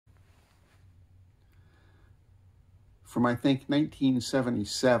from, I think,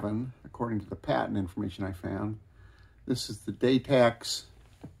 1977, according to the patent information I found. This is the Datax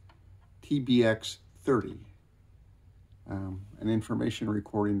TBX-30, an information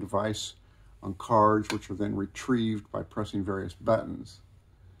recording device on cards, which are then retrieved by pressing various buttons.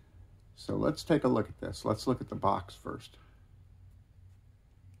 So let's take a look at this. Let's look at the box first.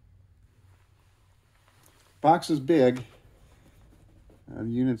 Box is big. The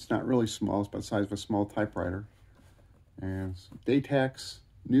unit's not really small. It's about the size of a small typewriter. And Datax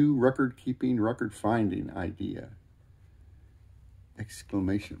new record keeping, record finding idea!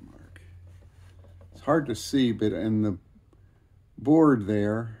 Exclamation mark. It's hard to see, but in the board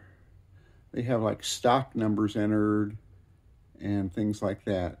there, they have like stock numbers entered and things like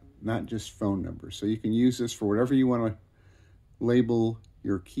that, not just phone numbers. So you can use this for whatever you want to label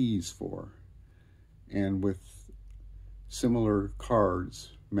your keys for, and with similar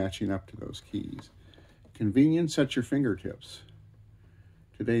cards matching up to those keys. Convenience at your fingertips.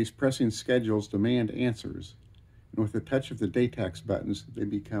 Today's pressing schedules demand answers, and with the touch of the Datax buttons, they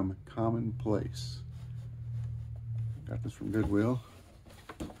become commonplace. Got this from Goodwill.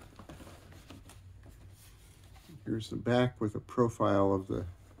 Here's the back with a profile of the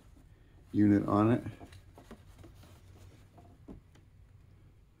unit on it.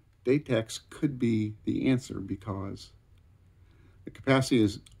 Datax could be the answer because the capacity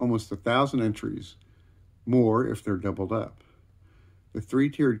is almost 1,000 entries, more if they're doubled up. The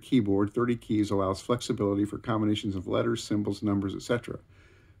three-tiered keyboard, 30 keys, allows flexibility for combinations of letters, symbols, numbers, etc.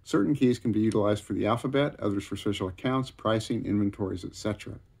 Certain keys can be utilized for the alphabet, others for special accounts, pricing, inventories,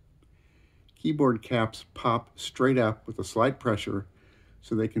 etc. Keyboard caps pop straight up with a slight pressure,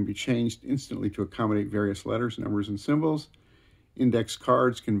 so they can be changed instantly to accommodate various letters, numbers, and symbols. Index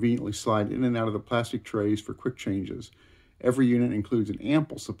cards conveniently slide in and out of the plastic trays for quick changes. Every unit includes an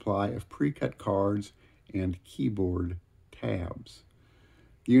ample supply of pre-cut cards and keyboard tabs.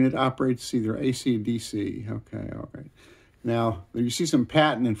 The unit operates either AC or DC. Okay, all right. Now, you see some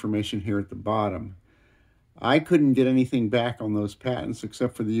patent information here at the bottom. I couldn't get anything back on those patents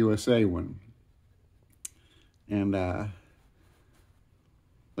except for the USA one. And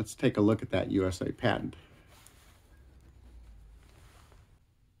let's take a look at that USA patent.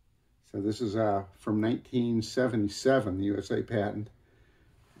 So this is from 1977, the USA patent.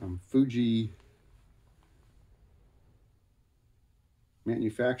 Fuji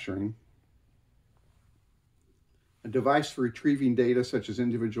Manufacturing. A device for retrieving data such as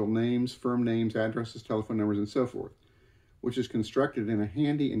individual names, firm names, addresses, telephone numbers, and so forth, which is constructed in a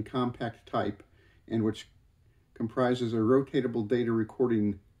handy and compact type and which comprises a rotatable data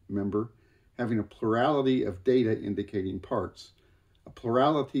recording member having a plurality of data indicating parts, a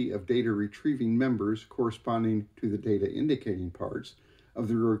plurality of data retrieving members corresponding to the data indicating parts of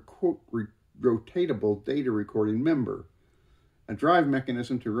the rotatable data recording member, a drive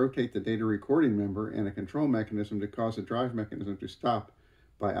mechanism to rotate the data recording member, and a control mechanism to cause the drive mechanism to stop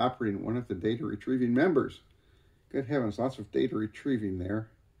by operating one of the data retrieving members. Good heavens, lots of data retrieving there.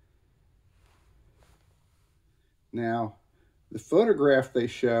 Now, the photograph they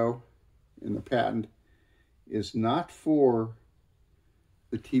show in the patent is not for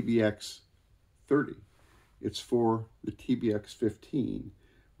the TBX-30. It's for the TBX-15,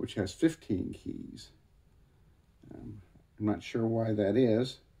 which has 15 keys. I'm not sure why that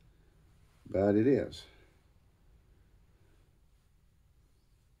is, but it is.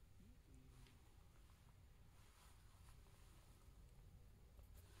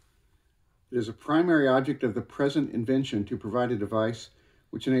 It is a primary object of the present invention to provide a device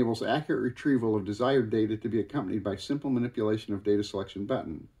which enables accurate retrieval of desired data to be accompanied by simple manipulation of data selection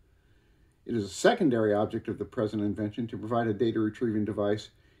button. It is a secondary object of the present invention to provide a data retrieving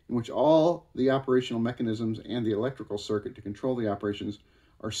device in which all the operational mechanisms and the electrical circuit to control the operations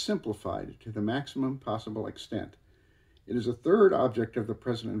are simplified to the maximum possible extent. It is a third object of the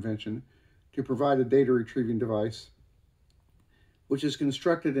present invention to provide a data retrieving device which is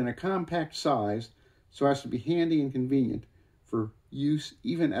constructed in a compact size so as to be handy and convenient for use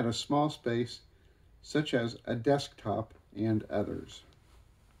even at a small space, such as a desktop and others.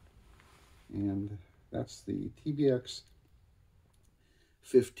 And that's the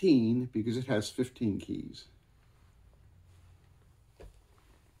TBX-15 because it has 15 keys.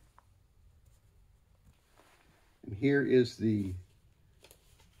 And here is the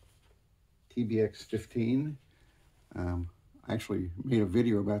TBX-15. I actually made a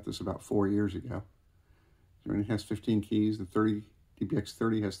video about this about 4 years ago. So it has 15 keys. The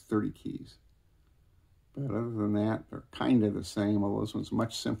TBX-30 has 30 keys. But other than that, they're kind of the same, although this one's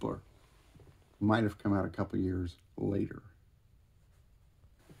much simpler. Might have come out a couple years later.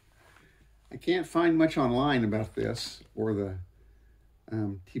 I can't find much online about this or the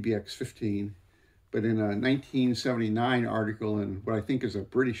TBX-15, but in a 1979 article in what I think is a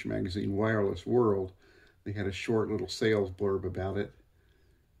British magazine, Wireless World, they had a short little sales blurb about it.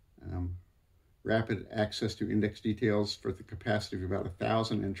 Rapid access to index details for the capacity of about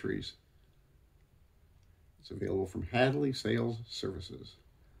 1,000 entries. It's available from Hadley Sales Services.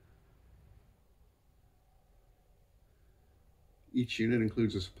 Each unit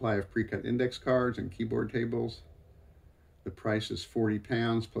includes a supply of pre-cut index cards and keyboard tables. The price is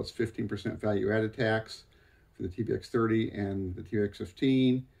 £40 plus 15% value-added tax for the TBX-30 and the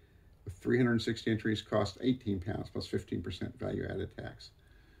TBX-15. With 360 entries, cost £18 plus 15% value-added tax.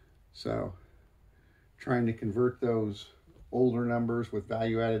 So, trying to convert those older numbers with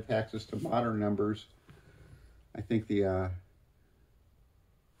value-added taxes to modern numbers. I think the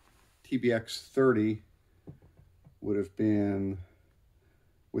TBX-30 would have been,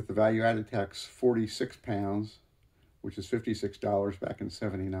 with the value-added tax, £46, which is $56 back in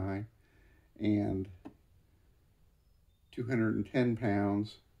 '79, and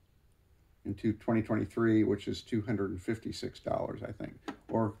 £210 in 2023, which is $256, I think,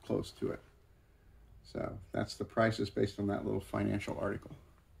 or close to it. So that's the prices based on that little financial article.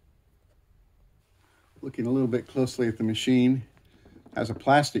 Looking a little bit closely at the machine, has a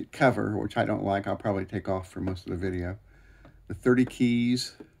plastic cover, which I don't like. I'll probably take off for most of the video. The 30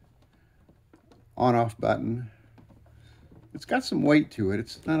 keys, on-off button. It's got some weight to it.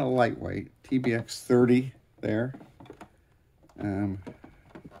 It's not a lightweight. TBX-30 there.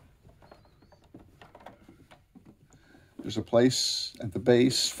 There's a place at the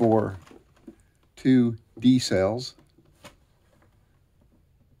base for 2 D cells,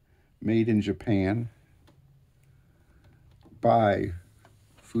 made in Japan by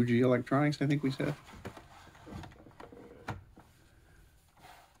Fuji Electronics, I think we said.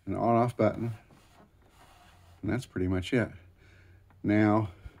 An on-off button, and that's pretty much it. Now,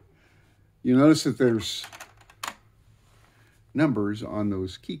 you notice that there's numbers on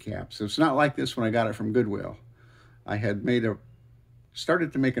those keycaps. It's not like this when I got it from Goodwill. I had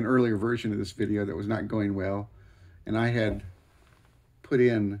started to make an earlier version of this video that was not going well, and I had put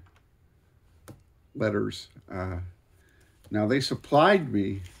in letters. Now they supplied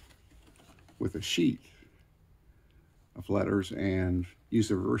me with a sheet of letters and use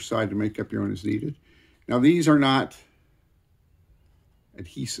the reverse side to make up your own as needed. Now these are not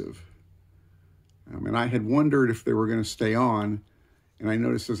adhesive. And I had wondered if they were going to stay on, and I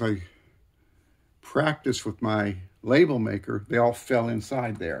noticed as I practiced with my label maker, they all fell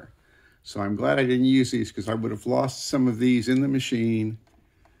inside there. So I'm glad I didn't use these, because I would have lost some of these in the machine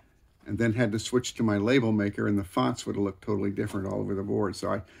and then had to switch to my label maker, and the fonts would have looked totally different all over the board.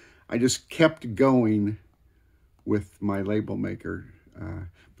 So I just kept going with my label maker.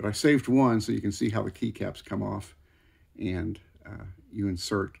 But I saved one so you can see how the keycaps come off, and you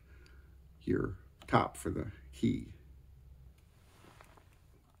insert your top for the key.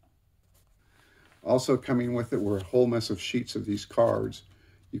 Also coming with it were a whole mess of sheets of these cards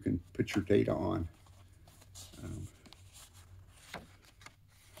you can put your data on.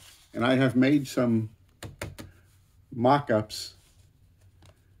 And I have made some mock-ups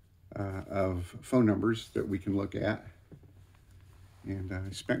of phone numbers that we can look at. And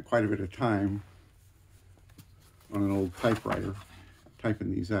I spent quite a bit of time on an old typewriter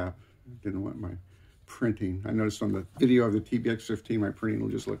typing these up. Didn't want my printing. I noticed on the video of the TBX-15, my printing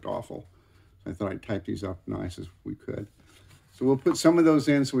just looked awful. So I thought I'd type these up nice as we could. So we'll put some of those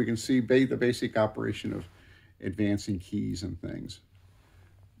in so we can see the basic operation of advancing keys and things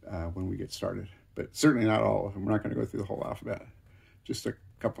when we get started. But certainly not all of them. We're not going to go through the whole alphabet. Just a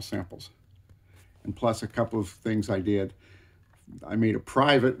couple samples. And plus a couple of things I did. I made a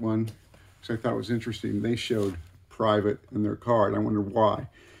private one because I thought it was interesting. They showed private in their card. I wonder why.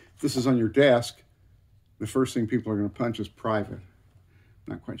 If this is on your desk, the first thing people are going to punch is private. I'm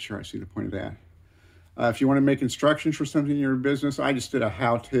not quite sure I see the point of that. If you want to make instructions for something in your business, I just did a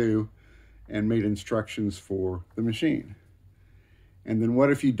how-to and made instructions for the machine. And then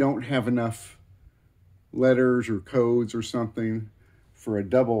what if you don't have enough letters or codes or something for a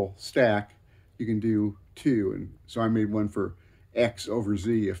double stack? You can do 2. And so I made one for X over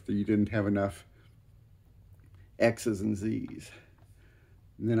Z if you didn't have enough X's and Z's.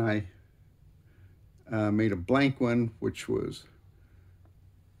 And then I made a blank one, which was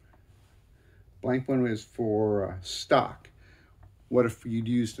for stock. What if you'd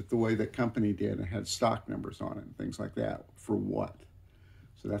used it the way that company did and had stock numbers on it and things like that? For what?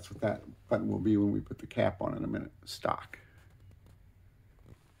 So that's what that button will be when we put the cap on in a minute. Stock.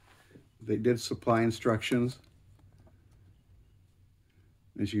 They did supply instructions.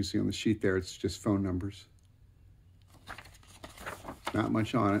 As you can see on the sheet there, it's just phone numbers. Not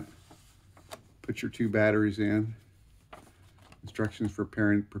much on it. Put your 2 batteries in. Instructions for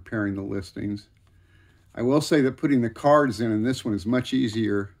preparing the listings. I will say that putting the cards in this one is much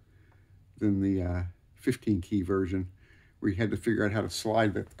easier than the 15-key version, where you had to figure out how to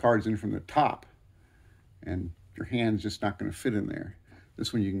slide the cards in from the top, and your hand's just not going to fit in there.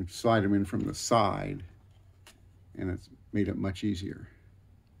 This one you can slide them in from the side, and it's made it much easier.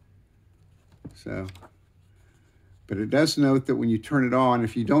 So, but it does note that when you turn it on,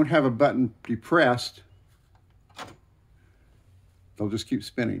 if you don't have a button depressed, they'll just keep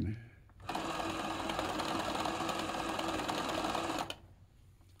spinning.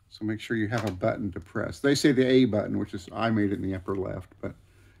 So make sure you have a button to press. They say the A button, which is, I made it in the upper left, but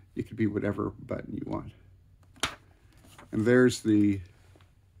it could be whatever button you want. And there's the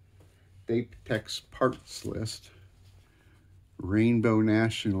Datax parts list. Rainbow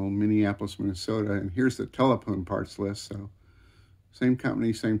National, Minneapolis, Minnesota. And here's the telephone parts list. So same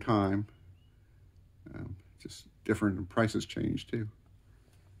company, same time. Just different, and prices change too.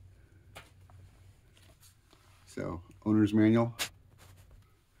 So, owner's manual.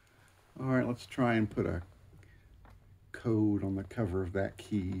 All right, let's try and put a code on the cover of that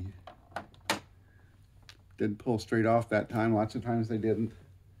key. Didn't pull straight off that time. Lots of times they didn't.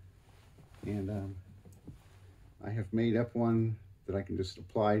 And I have made up one that I can just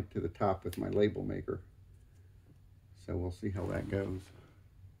apply to the top with my label maker. So we'll see how that goes.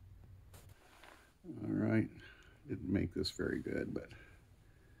 All right, didn't make this very good, but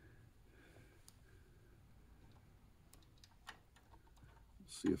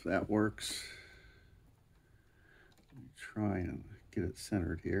see if that works. Let me try and get it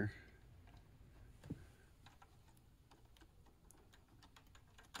centered here.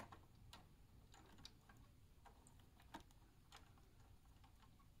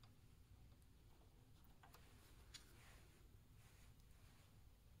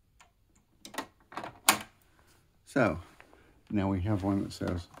 So now we have one that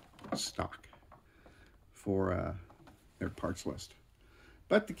says stock for their parts list.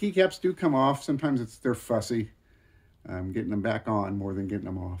 But the keycaps do come off. Sometimes they're fussy. I'm getting them back on more than getting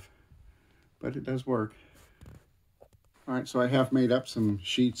them off. But it does work. All right, so I have made up some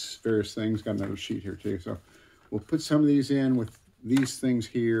sheets, various things. Got another sheet here too. So we'll put some of these in with these things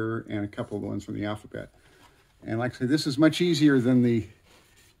here and a couple of the ones from the alphabet. And like I said, this is much easier than the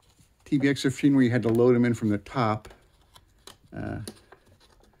TBX-15 where you had to load them in from the top.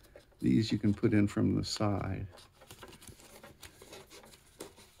 These you can put in from the side.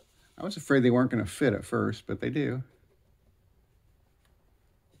 I was afraid they weren't going to fit at first, but they do.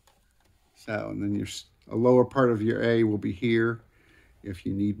 So, and then a lower part of your A will be here if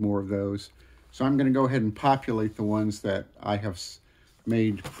you need more of those. So I'm going to go ahead and populate the ones that I have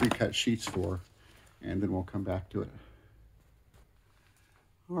made pre-cut sheets for, and then we'll come back to it.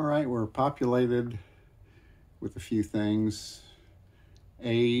 All right, we're populated with a few things.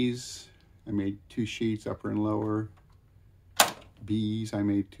 A's, I made 2 sheets, upper and lower. B's, I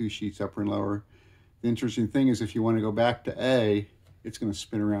made 2 sheets, upper and lower. The interesting thing is if you want to go back to A, it's going to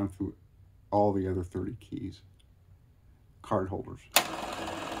spin around through all the other 30 keys. Card holders. So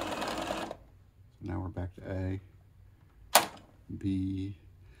now we're back to A. B.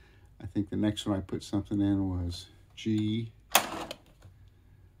 I think the next one I put something in was G.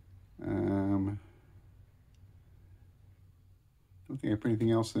 I don't think I put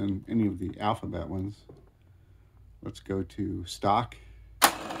anything else in any of the alphabet ones. Let's go to stock.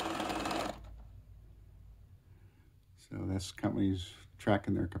 So that's companies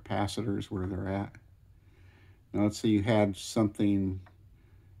tracking their capacitors, where they're at. Now let's say you had something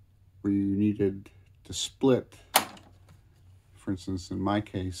where you needed to split, for instance, in my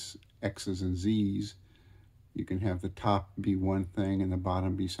case, X's and Z's. You can have the top be one thing and the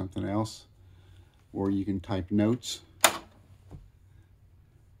bottom be something else. Or you can type notes.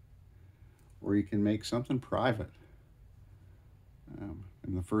 Or you can make something private.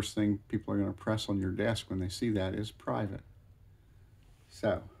 And the first thing people are going to press on your desk when they see that is private.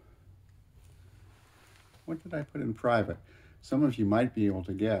 So, what did I put in private? Some of you might be able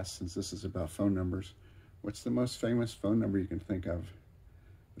to guess, since this is about phone numbers. What's the most famous phone number you can think of,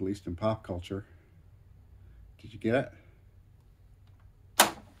 at least in pop culture? Did you get it?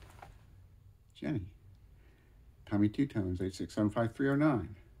 Jenny. Tommy Two Tones, 8675309.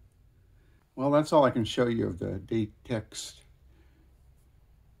 Well, that's all I can show you of the Datax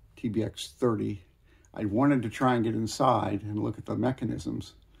TBX-30. I wanted to try and get inside and look at the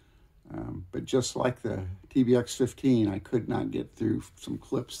mechanisms, but just like the TBX-15, I could not get through some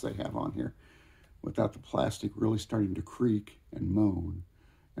clips they have on here without the plastic really starting to creak and moan.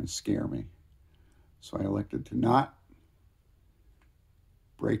 and scare me. So I elected to not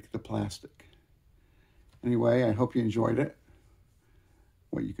break the plastic. Anyway, I hope you enjoyed it,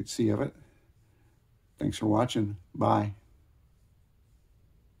 what you could see of it. Thanks for watching. Bye.